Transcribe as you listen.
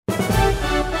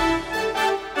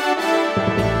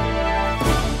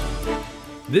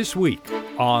This week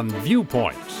on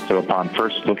Viewpoints. So upon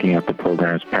first looking at the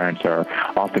programs, parents are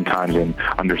oftentimes and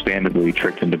understandably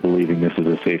tricked into believing this is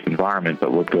a safe environment,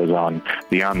 but what goes on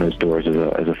beyond those doors is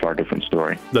a far different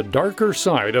story. The darker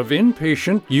side of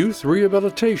inpatient youth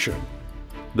rehabilitation.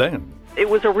 Then, it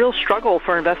was a real struggle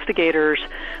for investigators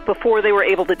before they were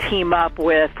able to team up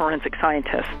with forensic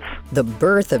scientists. The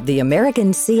birth of the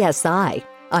American CSI.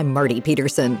 I'm Marty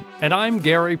Peterson. And I'm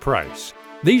Gary Price.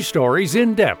 These stories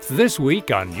in depth this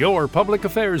week on your public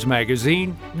affairs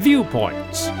magazine,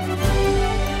 Viewpoints.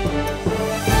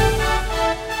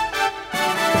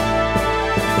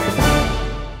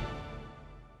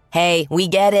 Hey, we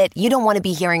get it. You don't want to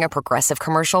be hearing a Progressive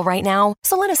commercial right now,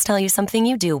 so let us tell you something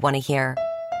you do want to hear.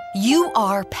 You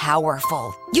are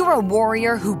powerful. You're a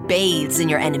warrior who bathes in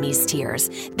your enemy's tears.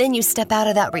 Then you step out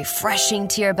of that refreshing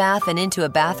tear bath and into a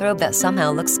bathrobe that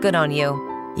somehow looks good on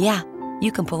you. Yeah,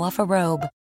 you can pull off a robe.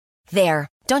 There.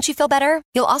 Don't you feel better?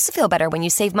 You'll also feel better when you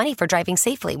save money for driving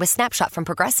safely with Snapshot from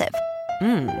Progressive.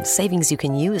 Savings you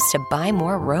can use to buy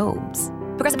more robes.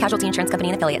 Progressive Casualty Insurance Company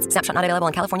and Affiliates. Snapshot not available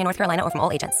in California, North Carolina, or from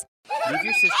all agents. Leave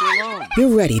your sister alone.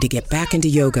 You're ready to get back into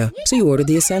yoga, so you ordered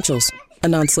the essentials. A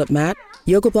non-slip mat,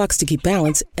 yoga blocks to keep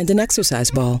balance, and an exercise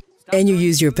ball. And you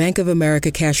use your Bank of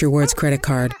America Cash Rewards credit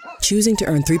card, choosing to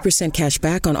earn 3% cash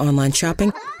back on online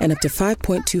shopping and up to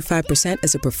 5.25%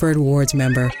 as a preferred rewards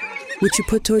member, which you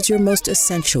put towards your most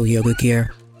essential yoga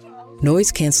gear.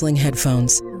 Noise-canceling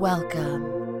headphones.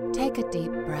 Welcome. Take a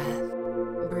deep breath.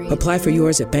 Breathe. Apply for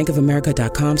yours at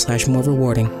bankofamerica.com/more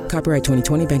rewarding. Copyright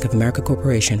 2020 Bank of America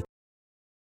Corporation.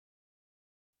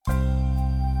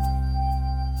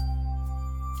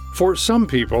 For some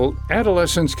people,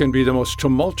 adolescence can be the most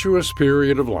tumultuous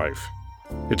period of life.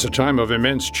 It's a time of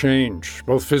immense change,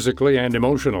 both physically and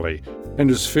emotionally, and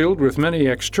is filled with many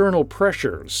external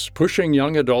pressures, pushing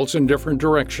young adults in different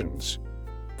directions.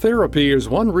 Therapy is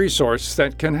one resource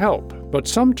that can help, but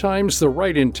sometimes the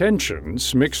right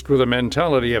intentions, mixed with a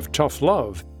mentality of tough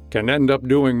love, can end up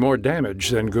doing more damage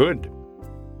than good.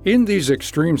 In these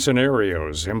extreme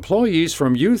scenarios, employees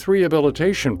from youth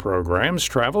rehabilitation programs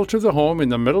travel to the home in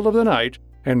the middle of the night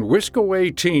and whisk away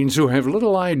teens who have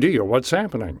little idea what's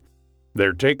happening.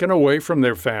 They're taken away from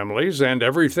their families and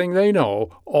everything they know,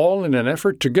 all in an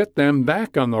effort to get them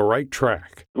back on the right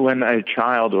track. When a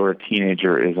child or a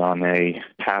teenager is on a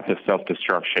path of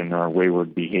self-destruction or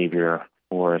wayward behavior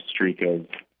or a streak of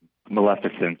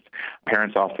maleficence,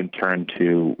 parents often turn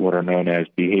to what are known as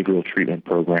behavioral treatment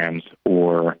programs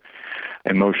or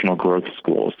emotional growth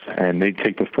schools. And they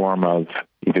take the form of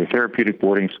either therapeutic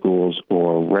boarding schools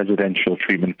or residential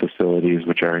treatment facilities,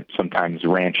 which are sometimes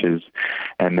ranches,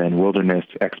 and then wilderness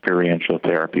experiential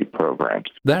therapy programs.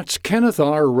 That's Kenneth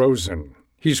R. Rosen.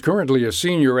 He's currently a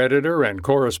senior editor and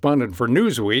correspondent for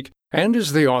Newsweek and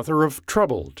is the author of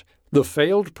Troubled, The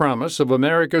Failed Promise of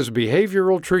America's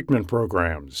Behavioral Treatment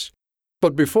Programs.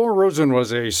 But before Rosen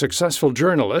was a successful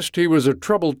journalist, he was a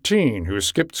troubled teen who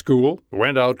skipped school,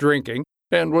 went out drinking,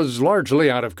 and was largely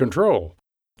out of control.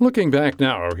 Looking back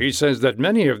now, he says that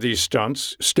many of these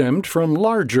stunts stemmed from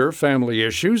larger family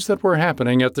issues that were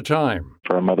happening at the time.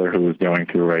 For a mother who was going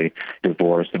through a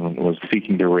divorce and was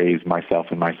seeking to raise myself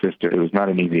and my sister, it was not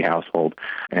an easy household.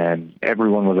 And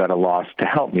everyone was at a loss to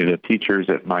help me. The teachers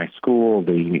at my school,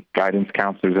 the guidance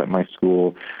counselors at my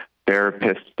school,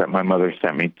 therapists that my mother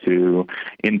sent me to,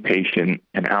 inpatient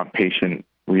and outpatient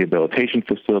rehabilitation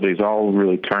facilities all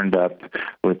really turned up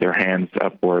with their hands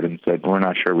upward and said, we're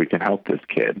not sure we can help this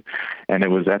kid. And it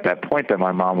was at that point that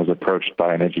my mom was approached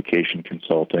by an education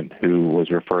consultant who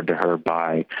was referred to her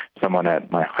by someone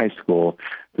at my high school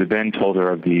who then told her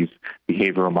of these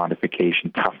behavioral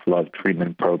modification, tough love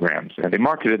treatment programs. And they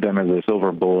marketed them as a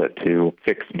silver bullet to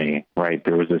fix me, right?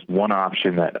 There was this one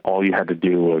option that all you had to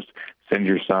do was send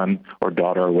your son or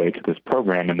daughter away to this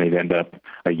program, and they'd end up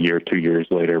a year, 2 years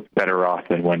later, better off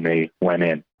than when they went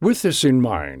in. With this in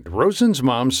mind, Rosen's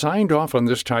mom signed off on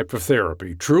this type of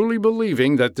therapy, truly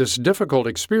believing that this difficult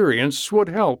experience would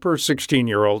help her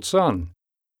 16-year-old son.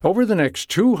 Over the next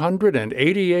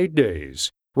 288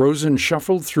 days, Rosen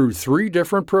shuffled through 3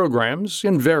 different programs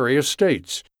in various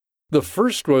states. The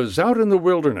first was out in the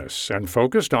wilderness and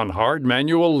focused on hard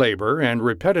manual labor and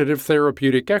repetitive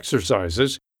therapeutic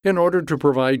exercises in order to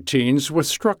provide teens with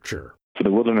structure. For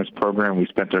the wilderness program, we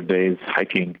spent our days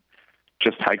hiking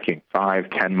just hiking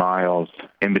 5-10 miles.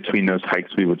 In between those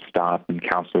hikes, we would stop and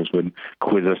counselors would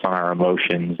quiz us on our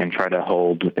emotions and try to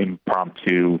hold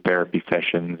impromptu therapy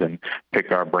sessions and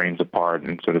pick our brains apart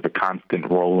in sort of a constant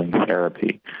rolling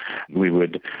therapy. We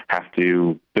would have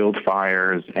to build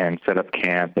fires and set up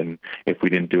camp, and if we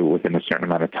didn't do it within a certain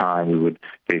amount of time, we would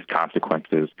face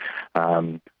consequences.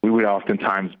 We would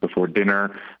oftentimes, before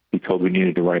dinner, be told we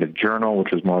needed to write a journal,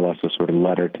 which was more or less a sort of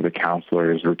letter to the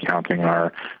counselors recounting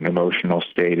our emotional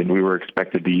state. And we were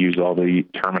expected to use all the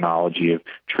terminology of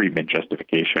treatment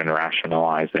justification,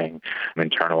 rationalizing,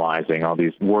 internalizing, all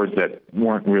these words that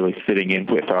weren't really fitting in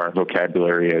with our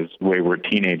vocabulary as wayward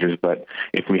teenagers. But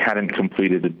if we hadn't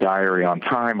completed the diary on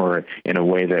time or in a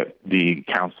way that the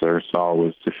counselor saw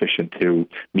was sufficient to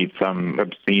meet some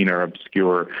obscene or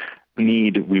obscure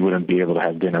need, we wouldn't be able to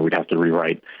have dinner. We'd have to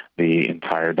rewrite the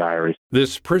entire diary.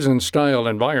 This prison-style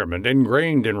environment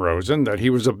ingrained in Rosen that he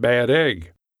was a bad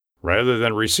egg. Rather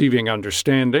than receiving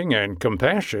understanding and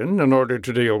compassion in order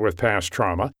to deal with past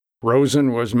trauma,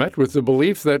 Rosen was met with the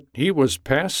belief that he was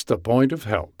past the point of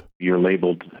help. You're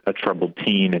labeled a troubled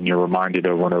teen, and you're reminded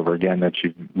over and over again that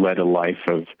you've led a life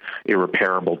of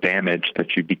irreparable damage,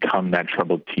 that you become that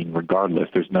troubled teen regardless.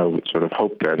 There's no sort of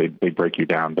hope there. They break you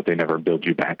down, but they never build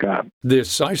you back up.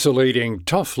 This isolating,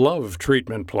 tough love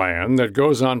treatment plan that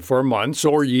goes on for months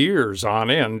or years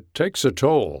on end takes a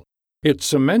toll. It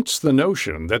cements the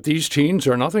notion that these teens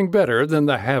are nothing better than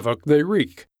the havoc they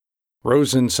wreak.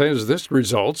 Rosen says this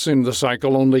results in the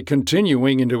cycle only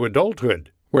continuing into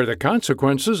adulthood, where the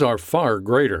consequences are far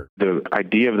greater. The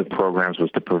idea of the programs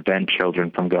was to prevent children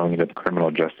from going into the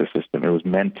criminal justice system. It was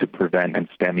meant to prevent and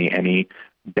stem any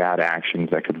bad actions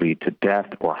that could lead to death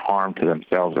or harm to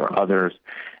themselves or others.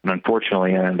 And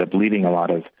unfortunately, it ended up leading a lot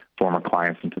of former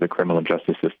clients into the criminal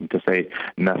justice system, to say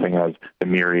nothing of the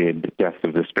myriad deaths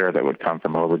of despair that would come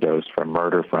from overdose, from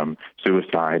murder, from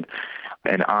suicide.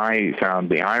 And I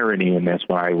found the irony in this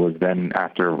when I was then,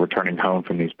 after returning home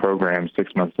from these programs,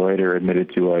 6 months later,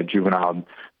 admitted to a juvenile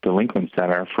delinquent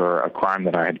center for a crime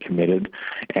that I had committed,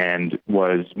 and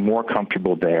was more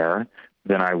comfortable there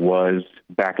than I was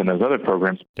back in those other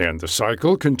programs. And the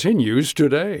cycle continues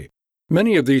today.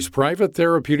 Many of these private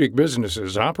therapeutic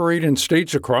businesses operate in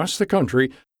states across the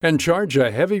country and charge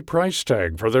a heavy price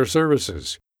tag for their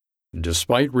services.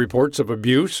 Despite reports of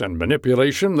abuse and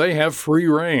manipulation, they have free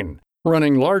rein,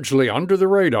 running largely under the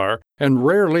radar and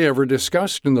rarely ever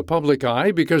discussed in the public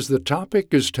eye because the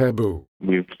topic is taboo.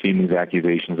 We've seen these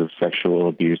accusations of sexual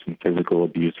abuse and physical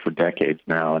abuse for decades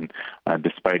now, and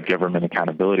despite Government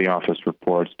Accountability Office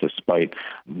reports, despite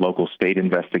local state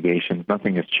investigations,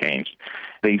 nothing has changed.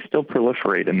 They still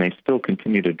proliferate, and they still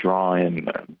continue to draw in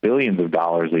billions of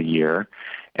dollars a year,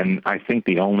 and I think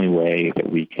the only way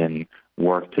that we can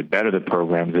work to better the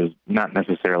programs is not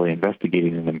necessarily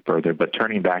investigating them further, but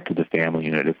turning back to the family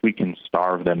unit. If we can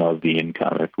starve them of the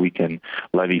income, if we can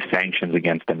levy sanctions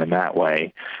against them in that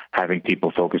way, having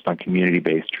people focused on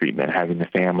community-based treatment, having the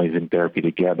families in therapy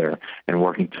together, and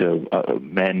working to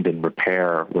mend and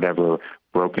repair whatever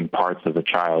broken parts of a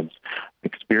child's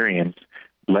experience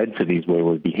led to these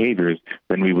wayward behaviors,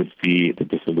 then we would see the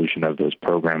dissolution of those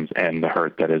programs and the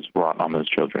hurt that is wrought on those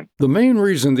children. The main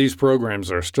reason these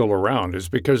programs are still around is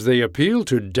because they appeal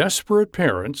to desperate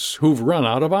parents who've run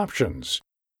out of options.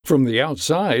 From the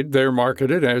outside, they're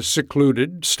marketed as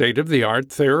secluded,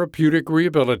 state-of-the-art therapeutic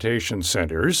rehabilitation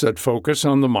centers that focus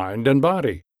on the mind and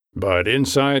body. But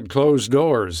inside closed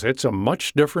doors, it's a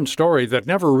much different story that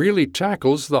never really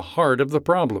tackles the heart of the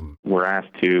problem. We're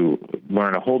asked to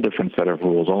learn a whole different set of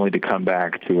rules, only to come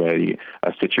back to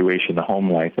a situation, the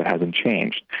home life, that hasn't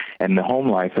changed. And the home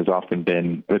life has often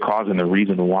been the cause and the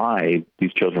reason why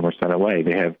these children were sent away.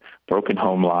 They have broken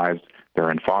home lives.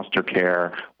 They're in foster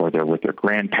care, or they're with their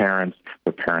grandparents,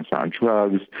 their parents are on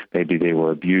drugs, maybe they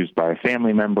were abused by a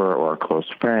family member or a close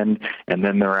friend, and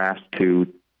then they're asked to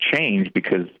change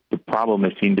because the problem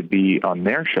is seen to be on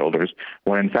their shoulders,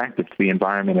 when in fact it's the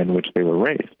environment in which they were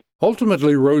raised.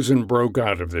 Ultimately, Rosen broke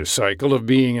out of this cycle of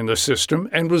being in the system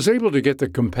and was able to get the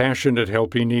compassionate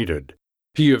help he needed.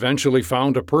 He eventually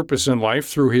found a purpose in life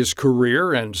through his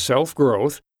career and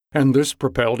self-growth, and this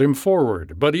propelled him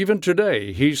forward. But even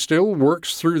today, he still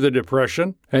works through the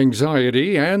depression,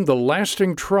 anxiety, and the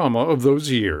lasting trauma of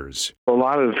those years. A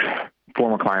lot of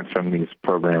former clients from these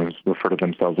programs refer to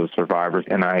themselves as survivors,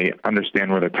 and I understand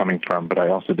where they're coming from, but I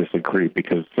also disagree,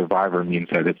 because survivor means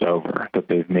that it's over, that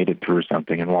they've made it through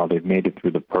something, and while they've made it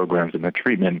through the programs and the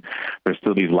treatment, there's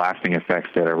still these lasting effects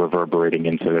that are reverberating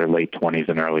into their late 20s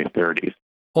and early 30s.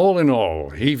 All in all,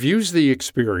 he views the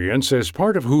experience as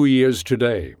part of who he is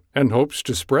today and hopes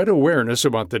to spread awareness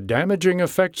about the damaging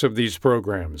effects of these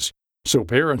programs so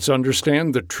parents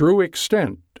understand the true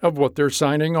extent of what they're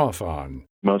signing off on.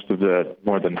 Most of the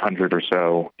more than 100 or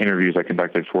so interviews I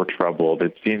conducted for Troubled,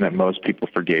 it seemed that most people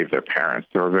forgave their parents.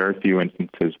 There were very few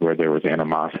instances where there was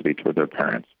animosity toward their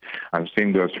parents.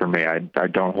 Same goes for me. I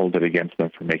don't hold it against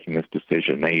them for making this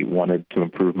decision. They wanted to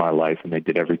improve my life, and they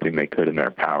did everything they could in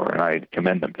their power, and I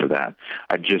commend them for that.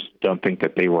 I just don't think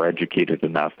that they were educated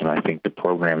enough, and I think the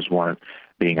programs weren't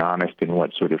being honest in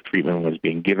what sort of treatment was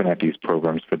being given at these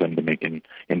programs for them to make an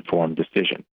informed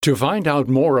decision. To find out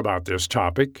more about this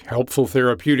topic, helpful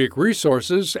therapeutic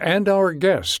resources, and our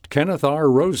guest, Kenneth R.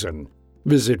 Rosen,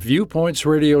 visit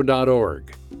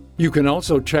viewpointsradio.org. You can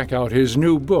also check out his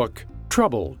new book,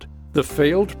 Troubled, The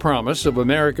Failed Promise of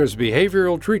America's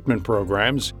Behavioral Treatment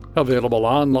Programs, available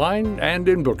online and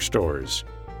in bookstores.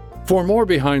 For more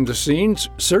behind the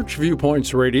scenes, search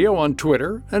Viewpoints Radio on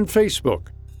Twitter and Facebook.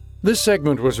 This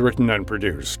segment was written and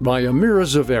produced by Amira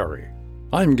Zaveri.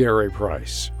 I'm Gary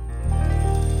Price.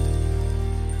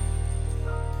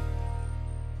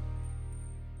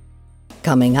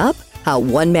 Coming up, how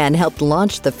one man helped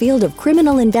launch the field of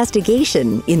criminal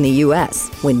investigation in the U.S.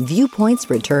 when Viewpoints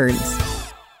returns.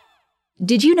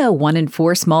 Did you know 1 in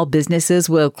 4 small businesses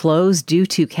will close due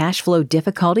to cash flow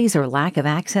difficulties or lack of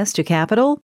access to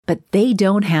capital? But they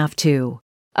don't have to.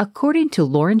 According to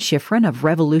Lauren Schifrin of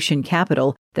Revolution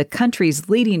Capital, the country's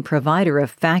leading provider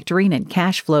of factoring and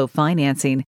cash flow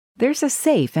financing, there's a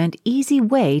safe and easy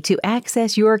way to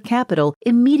access your capital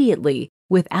immediately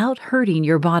without hurting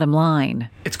your bottom line.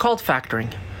 It's called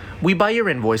factoring. We buy your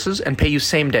invoices and pay you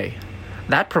same day.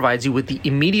 That provides you with the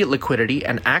immediate liquidity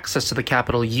and access to the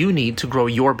capital you need to grow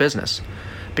your business.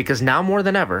 Because now more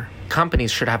than ever, companies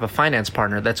should have a finance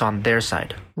partner that's on their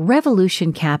side.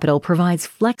 Revolution Capital provides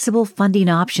flexible funding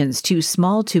options to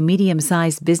small to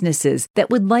medium-sized businesses that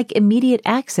would like immediate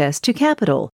access to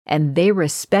capital, and they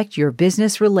respect your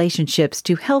business relationships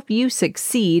to help you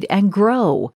succeed and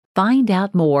grow. Find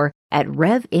out more at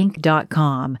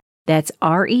revinc.com. That's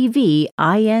REVINC.com.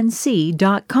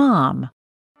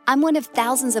 I'm one of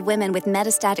thousands of women with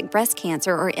metastatic breast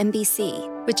cancer, or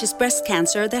MBC, which is breast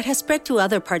cancer that has spread to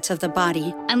other parts of the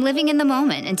body. I'm living in the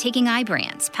moment and taking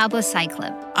Ibrance,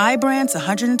 palbociclib. Ibrance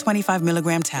 125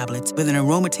 milligram tablets with an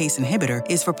aromatase inhibitor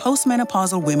is for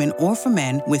postmenopausal women or for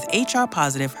men with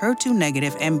HR-positive,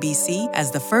 HER2-negative MBC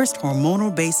as the first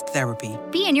hormonal-based therapy.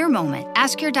 Be in your moment.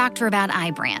 Ask your doctor about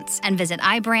Ibrance and visit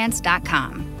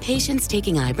Ibrance.com. Patients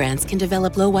taking Ibrance can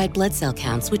develop low white blood cell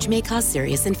counts, which may cause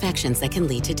serious infections that can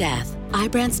lead to death.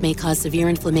 Ibrance may cause severe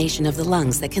inflammation of the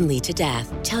lungs that can lead to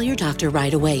death. Tell your doctor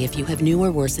right away if you have new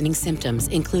or worsening symptoms,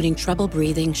 including trouble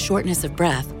breathing, shortness of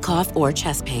breath, cough, or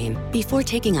chest pain. Before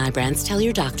taking Ibrance, tell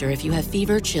your doctor if you have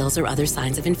fever, chills, or other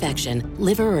signs of infection,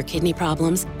 liver or kidney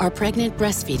problems, are pregnant,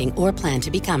 breastfeeding, or plan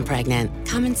to become pregnant.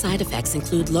 Common side effects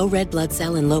include low red blood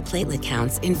cell and low platelet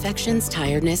counts, infections,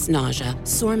 tiredness, nausea,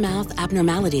 sore mouth,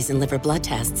 abnormalities in liver blood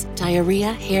tests,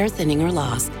 diarrhea, hair thinning or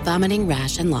loss, vomiting,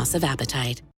 rash, and loss of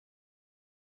appetite.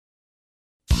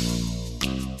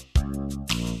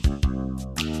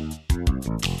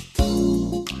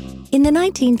 In the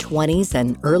 1920s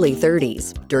and early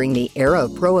 30s, during the era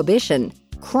of Prohibition,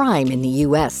 crime in the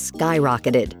U.S.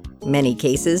 skyrocketed. Many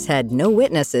cases had no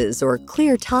witnesses or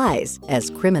clear ties as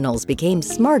criminals became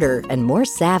smarter and more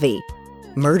savvy.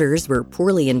 Murders were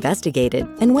poorly investigated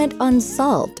and went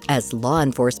unsolved as law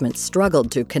enforcement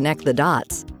struggled to connect the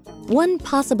dots. One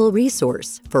possible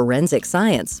resource, forensic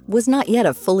science, was not yet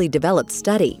a fully developed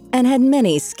study and had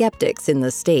many skeptics in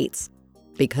the states.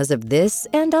 Because of this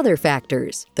and other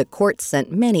factors, the courts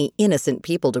sent many innocent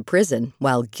people to prison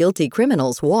while guilty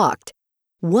criminals walked.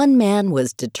 One man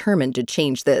was determined to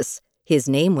change this. His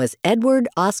name was Edward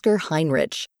Oscar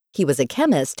Heinrich. He was a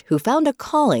chemist who found a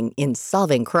calling in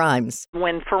solving crimes.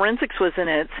 When forensics was in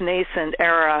its nascent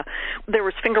era, there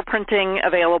was fingerprinting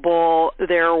available,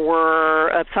 there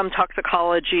were some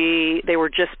toxicology, they were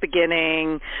just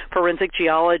beginning forensic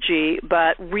geology,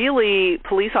 but really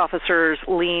police officers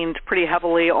leaned pretty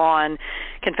heavily on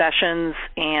confessions,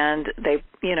 and they,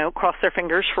 crossed their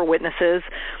fingers for witnesses.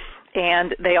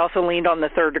 And they also leaned on the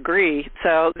third degree.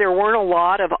 So there weren't a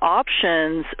lot of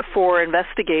options for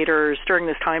investigators during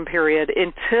this time period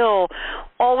until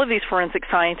all of these forensic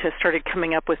scientists started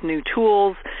coming up with new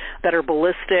tools, better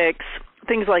ballistics,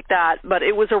 things like that. But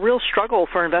it was a real struggle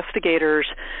for investigators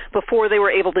before they were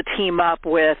able to team up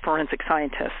with forensic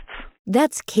scientists.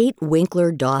 That's Kate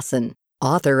Winkler Dawson,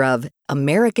 author of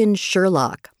American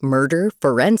Sherlock: Murder,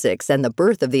 Forensics, and the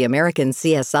Birth of the American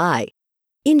CSI.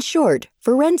 In short,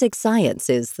 forensic science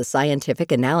is the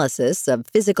scientific analysis of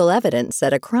physical evidence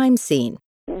at a crime scene.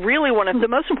 Really, one of the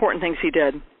most important things he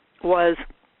did was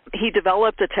He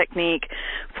developed a technique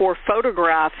for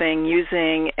photographing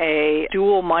using a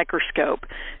dual microscope,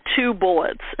 2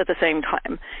 bullets at the same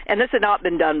time. And this had not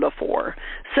been done before.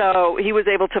 So he was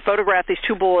able to photograph these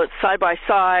 2 bullets side by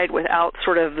side without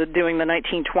sort of doing the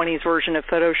 1920s version of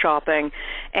photoshopping.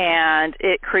 And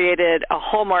it created a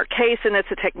hallmark case, and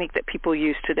it's a technique that people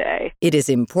use today. It is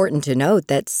important to note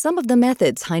that some of the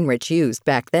methods Heinrich used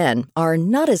back then are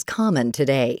not as common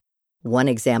today. One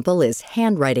example is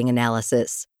handwriting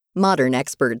analysis. Modern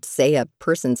experts say a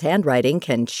person's handwriting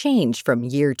can change from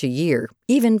year to year,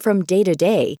 even from day to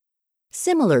day.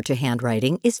 Similar to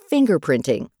handwriting is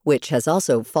fingerprinting, which has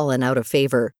also fallen out of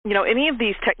favor. Any of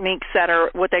these techniques that are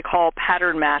what they call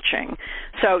pattern matching.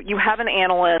 So you have an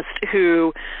analyst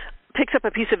who picks up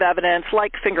a piece of evidence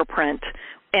like fingerprint,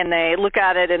 and they look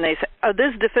at it and they say, oh,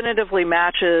 this definitively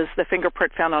matches the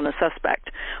fingerprint found on a suspect.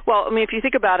 Well, if you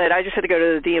think about it, I just had to go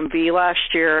to the DMV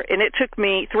last year, and it took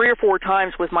me 3 or 4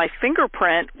 times with my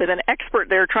fingerprint, with an expert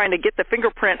there trying to get the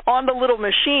fingerprint on the little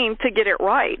machine to get it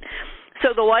right.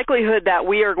 So the likelihood that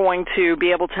we are going to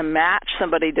be able to match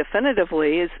somebody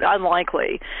definitively is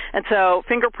unlikely. And so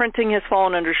fingerprinting has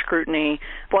fallen under scrutiny.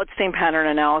 Bloodstain pattern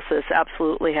analysis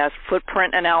absolutely has.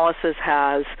 Footprint analysis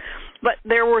has. But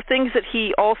there were things that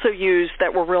he also used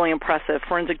that were really impressive.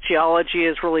 Forensic geology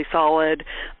is really solid.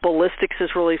 Ballistics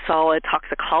is really solid.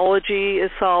 Toxicology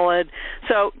is solid.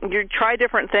 So you try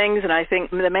different things, and I think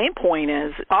the main point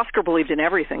is Oscar believed in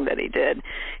everything that he did.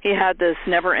 He had this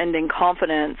never-ending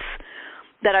confidence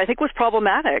that I think was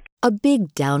problematic. A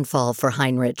big downfall for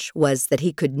Heinrich was that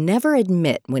he could never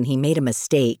admit when he made a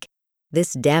mistake.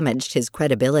 This damaged his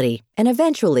credibility and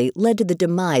eventually led to the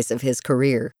demise of his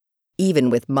career.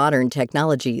 Even with modern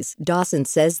technologies, Dawson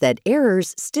says that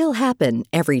errors still happen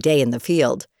every day in the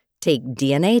field. Take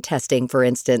DNA testing, for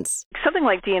instance. Something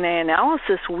like DNA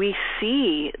analysis, we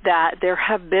see that there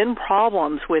have been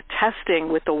problems with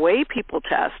testing, with the way people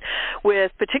test,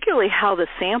 with particularly how the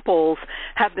samples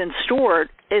have been stored,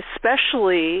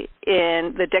 especially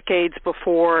in the decades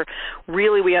before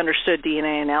really we understood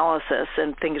DNA analysis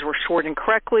and things were stored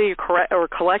incorrectly or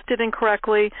collected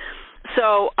incorrectly.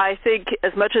 So I think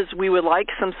as much as we would like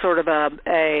some sort of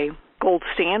a gold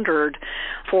standard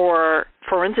for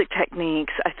forensic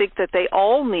techniques, I think that they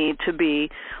all need to be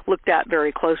looked at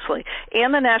very closely.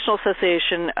 And the National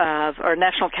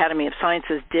Academy of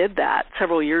Sciences did that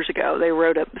several years ago. They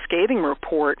wrote a scathing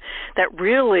report that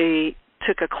really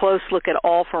took a close look at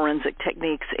all forensic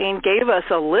techniques and gave us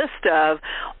a list of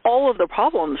all of the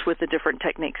problems with the different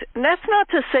techniques. And that's not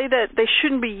to say that they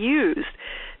shouldn't be used.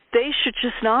 They should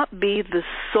just not be the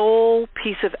sole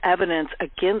piece of evidence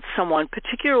against someone,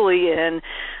 particularly in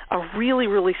a really,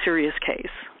 really serious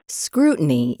case.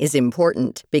 Scrutiny is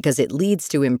important because it leads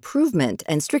to improvement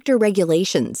and stricter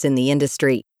regulations in the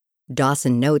industry.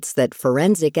 Dawson notes that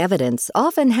forensic evidence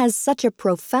often has such a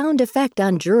profound effect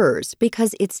on jurors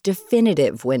because it's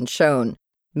definitive when shown.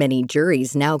 Many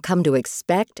juries now come to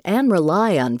expect and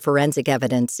rely on forensic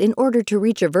evidence in order to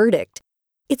reach a verdict.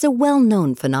 It's a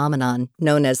well-known phenomenon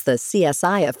known as the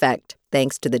CSI effect,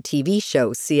 thanks to the TV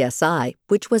show CSI,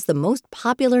 which was the most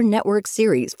popular network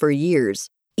series for years.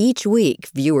 Each week,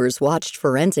 viewers watched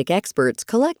forensic experts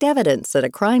collect evidence at a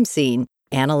crime scene,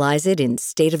 analyze it in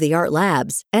state-of-the-art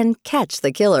labs, and catch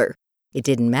the killer. It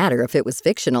didn't matter if it was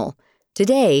fictional.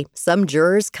 Today, some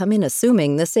jurors come in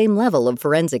assuming the same level of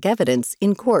forensic evidence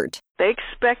in court. They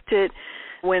expect it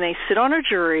when they sit on a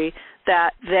jury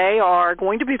that they are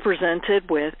going to be presented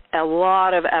with a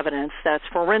lot of evidence that's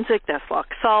forensic, that's rock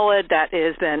solid, that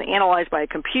has been analyzed by a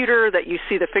computer, that you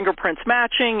see the fingerprints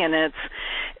matching, and it's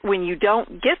when you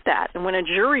don't get that, and when a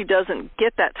jury doesn't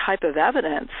get that type of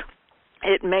evidence,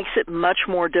 it makes it much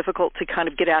more difficult to kind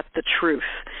of get at the truth,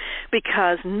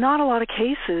 because not a lot of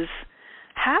cases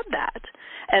have that.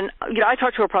 And I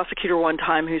talked to a prosecutor one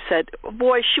time who said,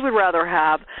 boy, she would rather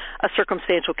have a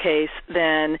circumstantial case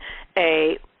than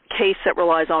a case that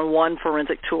relies on one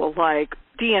forensic tool like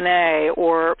DNA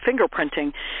or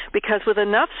fingerprinting, because with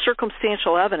enough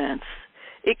circumstantial evidence,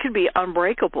 it could be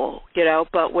unbreakable,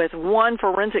 but with one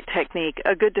forensic technique,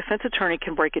 a good defense attorney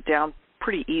can break it down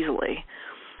pretty easily.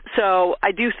 So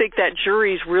I do think that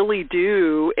juries really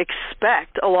do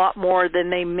expect a lot more than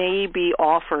they may be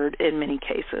offered in many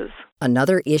cases.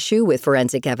 Another issue with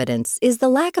forensic evidence is the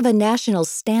lack of a national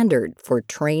standard for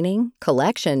training,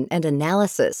 collection, and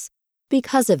analysis.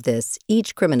 Because of this,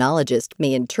 each criminologist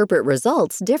may interpret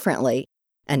results differently.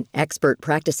 An expert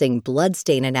practicing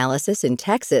bloodstain analysis in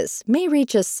Texas may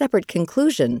reach a separate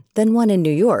conclusion than one in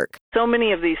New York. So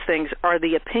many of these things are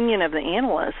the opinion of the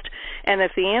analyst, and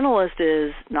if the analyst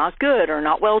is not good or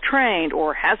not well trained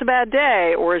or has a bad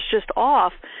day or is just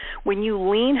off, when you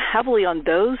lean heavily on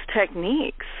those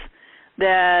techniques,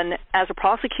 then as a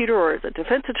prosecutor or as a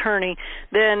defense attorney,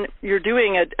 then you're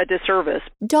doing a disservice.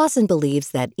 Dawson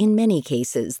believes that in many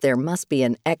cases there must be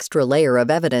an extra layer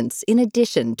of evidence in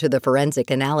addition to the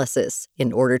forensic analysis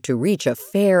in order to reach a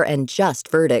fair and just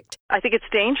verdict. I think it's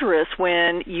dangerous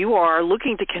when you are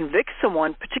looking to convict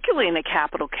someone, particularly in a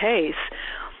capital case,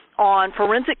 on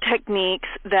forensic techniques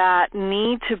that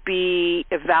need to be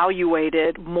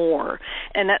evaluated more.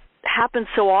 And that happens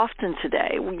so often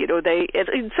today.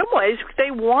 In some ways,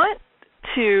 they want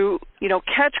to,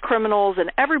 catch criminals,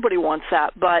 and everybody wants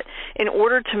that. But in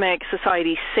order to make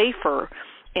society safer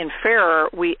and fairer,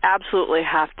 we absolutely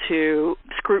have to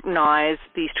scrutinize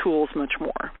these tools much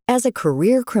more. As a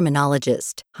career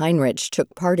criminologist, Heinrich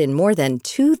took part in more than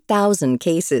 2,000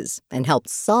 cases and helped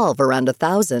solve around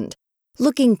 1,000.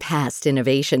 Looking past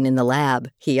innovation in the lab,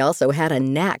 he also had a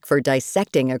knack for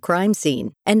dissecting a crime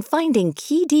scene and finding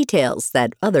key details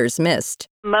that others missed.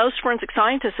 Most forensic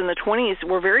scientists in the 1920s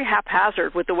were very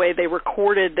haphazard with the way they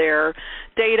recorded their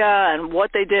data and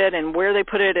what they did and where they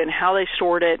put it and how they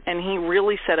stored it, and he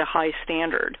really set a high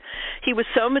standard. He was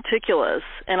so meticulous,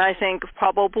 and I think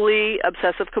probably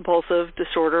obsessive-compulsive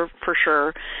disorder for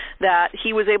sure, that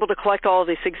he was able to collect all of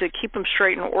these things and keep them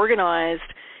straight and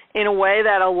organized in a way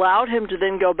that allowed him to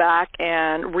then go back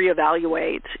and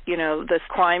reevaluate, this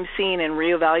crime scene and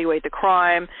reevaluate the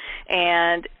crime.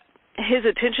 And his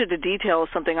attention to detail is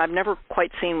something I've never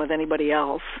quite seen with anybody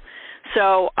else.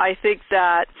 So I think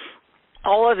that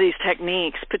all of these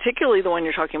techniques, particularly the one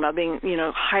you're talking about, being,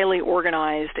 highly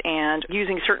organized and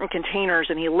using certain containers,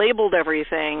 and he labeled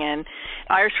everything, and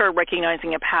I started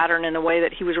recognizing a pattern in the way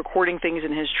that he was recording things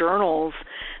in his journals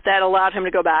that allowed him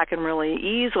to go back and really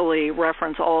easily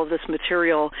reference all of this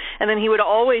material. And then he would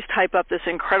always type up this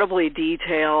incredibly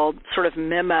detailed sort of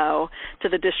memo to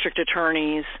the district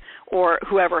attorneys or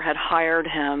whoever had hired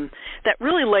him that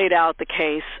really laid out the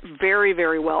case very,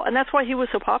 very well. And that's why he was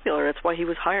so popular. That's why he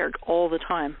was hired all the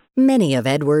time. Many of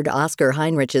Edward Oscar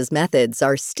Heinrich's methods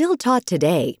are still taught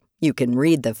today. You can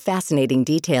read the fascinating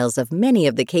details of many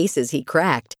of the cases he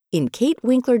cracked in Kate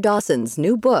Winkler Dawson's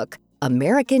new book,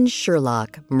 American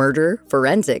Sherlock: Murder,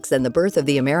 Forensics, and the Birth of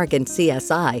the American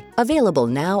CSI, available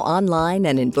now online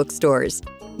and in bookstores.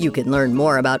 You can learn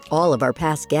more about all of our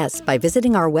past guests by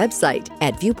visiting our website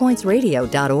at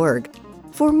viewpointsradio.org.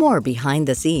 For more behind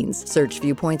the scenes, search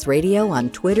Viewpoints Radio on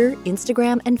Twitter,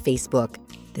 Instagram, and Facebook.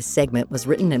 This segment was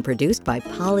written and produced by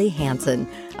Polly Hansen.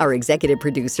 Our executive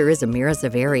producer is Amira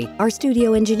Zaveri. Our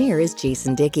studio engineer is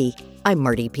Jason Dickey. I'm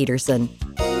Marty Peterson.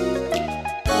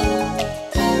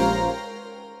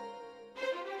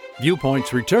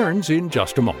 Viewpoints returns in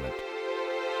just a moment.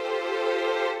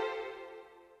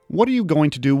 What are you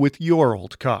going to do with your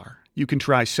old car? You can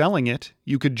try selling it,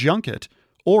 you could junk it,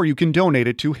 or you can donate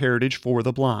it to Heritage for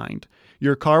the Blind.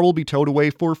 Your car will be towed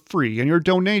away for free, and your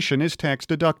donation is tax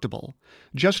deductible.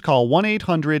 Just call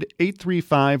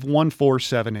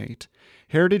 1-800-835-1478.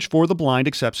 Heritage for the Blind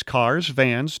accepts cars,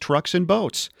 vans, trucks, and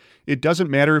boats. It doesn't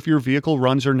matter if your vehicle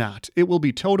runs or not. It will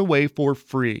be towed away for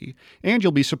free, and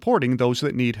you'll be supporting those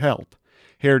that need help.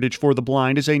 Heritage for the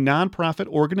Blind is a nonprofit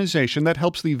organization that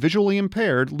helps the visually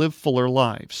impaired live fuller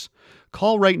lives.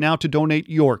 Call right now to donate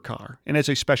your car, and as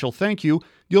a special thank you,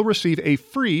 you'll receive a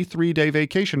free 3-day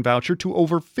vacation voucher to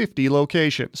over 50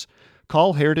 locations.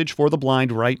 Call Heritage for the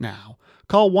Blind right now.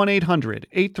 Call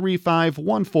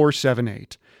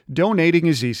 1-800-835-1478. Donating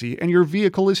is easy, and your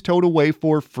vehicle is towed away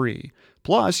for free.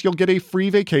 Plus, you'll get a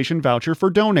free vacation voucher for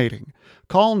donating.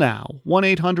 Call now,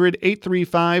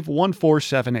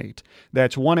 1-800-835-1478.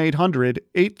 That's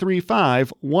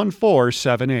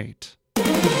 1-800-835-1478.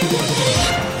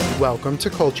 Welcome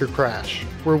to Culture Crash,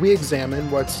 where we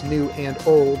examine what's new and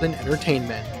old in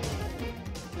entertainment.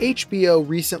 HBO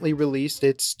recently released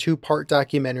its 2-part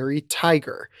documentary,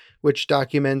 Tiger, which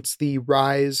documents the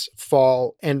rise,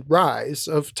 fall, and rise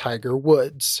of Tiger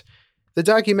Woods. The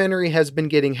documentary has been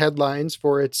getting headlines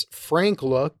for its frank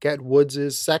look at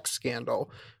Woods' sex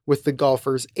scandal, with the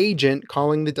golfer's agent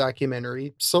calling the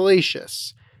documentary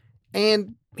salacious.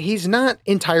 And he's not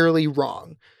entirely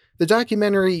wrong. The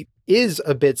documentary is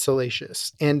a bit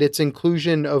salacious, and its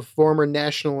inclusion of former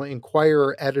National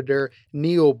Enquirer editor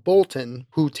Neil Bolton,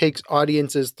 who takes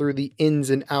audiences through the ins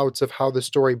and outs of how the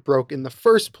story broke in the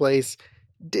first place,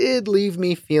 did leave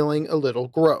me feeling a little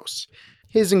gross.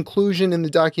 His inclusion in the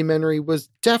documentary was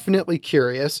definitely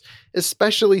curious,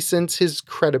 especially since his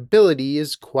credibility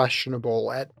is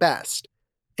questionable at best.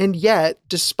 And yet,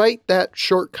 despite that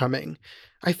shortcoming,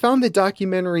 I found the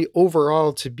documentary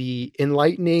overall to be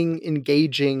enlightening,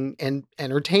 engaging, and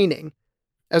entertaining.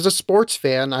 As a sports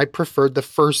fan, I preferred the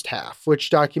first half, which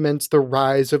documents the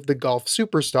rise of the golf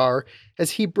superstar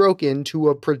as he broke into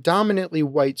a predominantly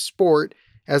white sport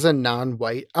as a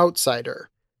non-white outsider.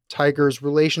 Tiger's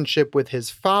relationship with his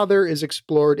father is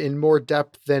explored in more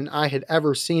depth than I had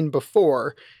ever seen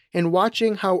before, and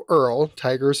watching how Earl,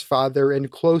 Tiger's father and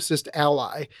closest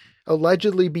ally,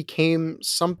 allegedly became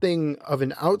something of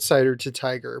an outsider to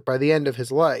Tiger by the end of his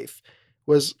life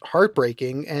was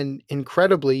heartbreaking and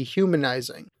incredibly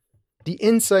humanizing. The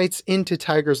insights into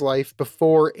Tiger's life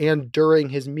before and during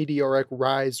his meteoric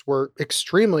rise were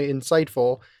extremely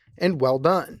insightful and well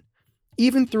done.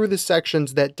 Even through the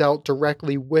sections that dealt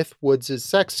directly with Woods'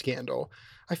 sex scandal,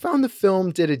 I found the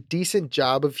film did a decent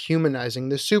job of humanizing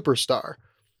the superstar,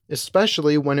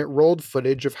 especially when it rolled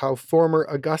footage of how former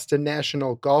Augusta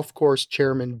National Golf Course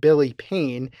chairman Billy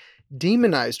Payne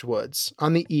demonized Woods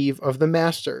on the eve of the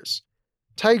Masters.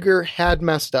 Tiger had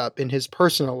messed up in his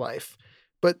personal life,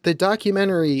 but the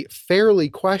documentary fairly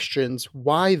questions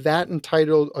why that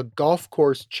entitled a golf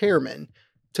course chairman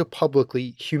to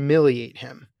publicly humiliate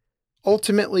him.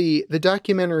 Ultimately, the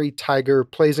documentary Tiger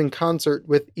plays in concert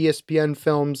with ESPN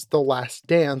Films' The Last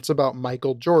Dance about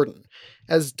Michael Jordan,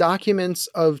 as documents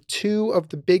of two of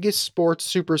the biggest sports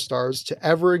superstars to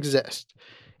ever exist,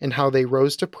 and how they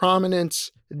rose to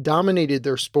prominence, dominated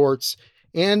their sports,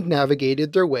 and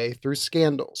navigated their way through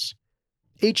scandals.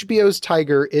 HBO's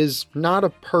Tiger is not a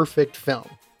perfect film,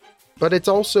 but it's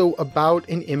also about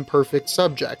an imperfect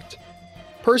subject.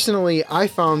 Personally, I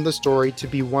found the story to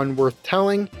be one worth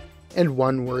telling and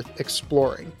one worth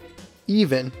exploring,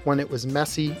 even when it was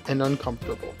messy and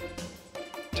uncomfortable.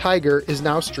 Tiger is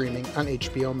now streaming on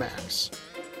HBO Max.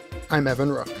 I'm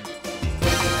Evan Rook.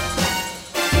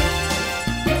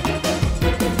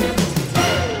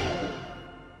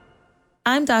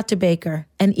 I'm Dr. Baker,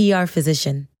 an ER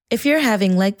physician. If you're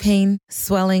having leg pain,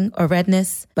 swelling, or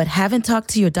redness, but haven't talked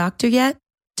to your doctor yet,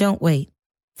 don't wait.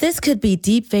 This could be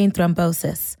deep vein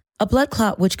thrombosis, a blood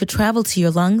clot which could travel to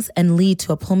your lungs and lead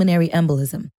to a pulmonary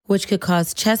embolism, which could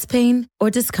cause chest pain or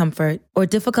discomfort or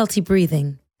difficulty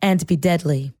breathing and be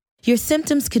deadly. Your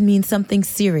symptoms could mean something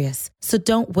serious, so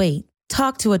don't wait.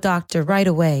 Talk to a doctor right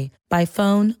away, by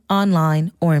phone,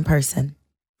 online, or in person.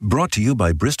 Brought to you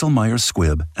by Bristol-Myers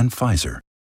Squibb and Pfizer.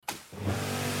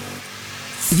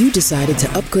 You decided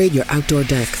to upgrade your outdoor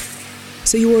deck.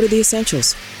 So you ordered the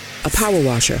essentials. A power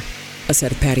washer, a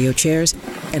set of patio chairs,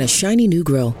 and a shiny new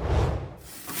grill.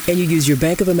 And you use your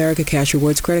Bank of America Cash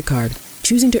Rewards credit card,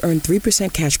 choosing to earn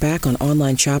 3% cash back on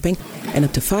online shopping and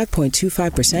up to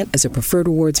 5.25% as a preferred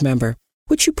rewards member,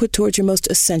 which you put towards your most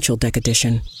essential deck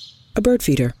addition, a bird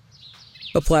feeder.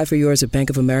 Apply for yours at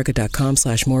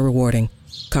bankofamerica.com/more rewarding.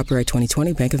 Copyright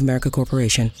 2020 Bank of America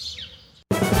Corporation.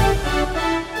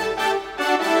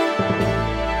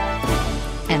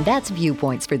 And that's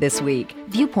Viewpoints for this week.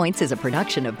 Viewpoints is a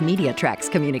production of MediaTrax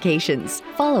Communications.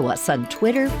 Follow us on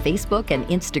Twitter, Facebook, and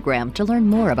Instagram to learn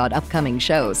more about upcoming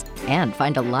shows. And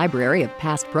find a library of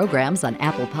past programs on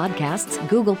Apple Podcasts,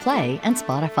 Google Play, and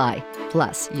Spotify.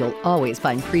 Plus, you'll always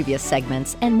find previous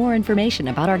segments and more information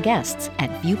about our guests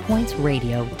at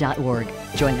viewpointsradio.org.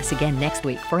 Join us again next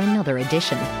week for another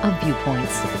edition of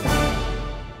Viewpoints.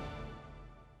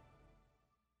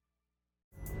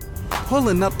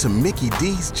 Pulling up to Mickey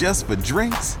D's just for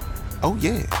drinks? Oh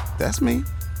yeah, that's me.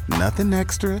 Nothing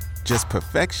extra, just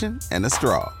perfection and a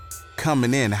straw.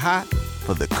 Coming in hot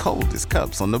for the coldest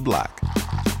cups on the block.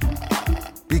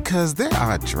 Because there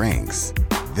are drinks.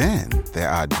 Then there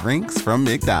are drinks from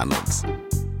McDonald's.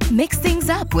 Mix things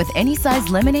up with any size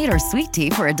lemonade or sweet tea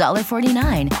for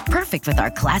 $1.49. Perfect with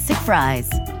our classic fries.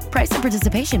 Price and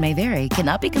participation may vary.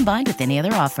 Cannot be combined with any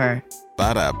other offer.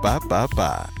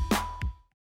 Ba-da-ba-ba-ba.